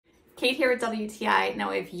Kate here with WTI. Now,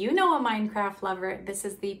 if you know a Minecraft lover, this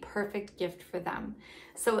is the perfect gift for them.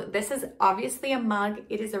 So this is obviously a mug.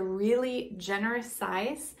 It is a really generous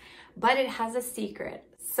size, but it has a secret.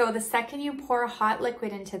 So the second you pour hot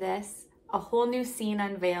liquid into this, a whole new scene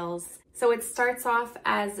unveils. So it starts off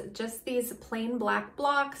as just these plain black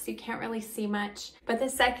blocks. You can't really see much, but the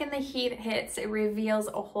second the heat hits, it reveals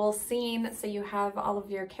a whole scene. So you have all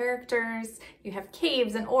of your characters, you have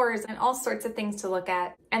caves and ores and all sorts of things to look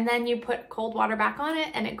at. And then you put cold water back on it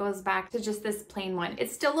and it goes back to just this plain one.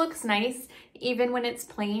 It still looks nice even when it's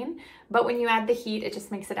plain, but when you add the heat, it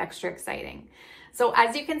just makes it extra exciting. So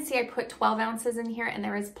as you can see, I put 12 ounces in here and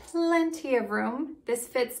there is plenty of room. This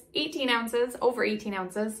fits 18 ounces, over 18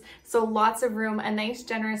 ounces. So lots of room, a nice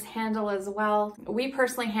generous handle as well. We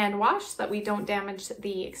personally hand wash so that we don't damage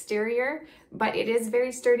the exterior, but it is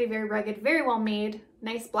very sturdy, very rugged, very well made.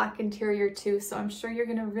 Nice black interior too. So I'm sure you're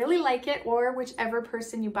gonna really like it, or whichever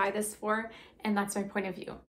person you buy this for. And that's my point of view.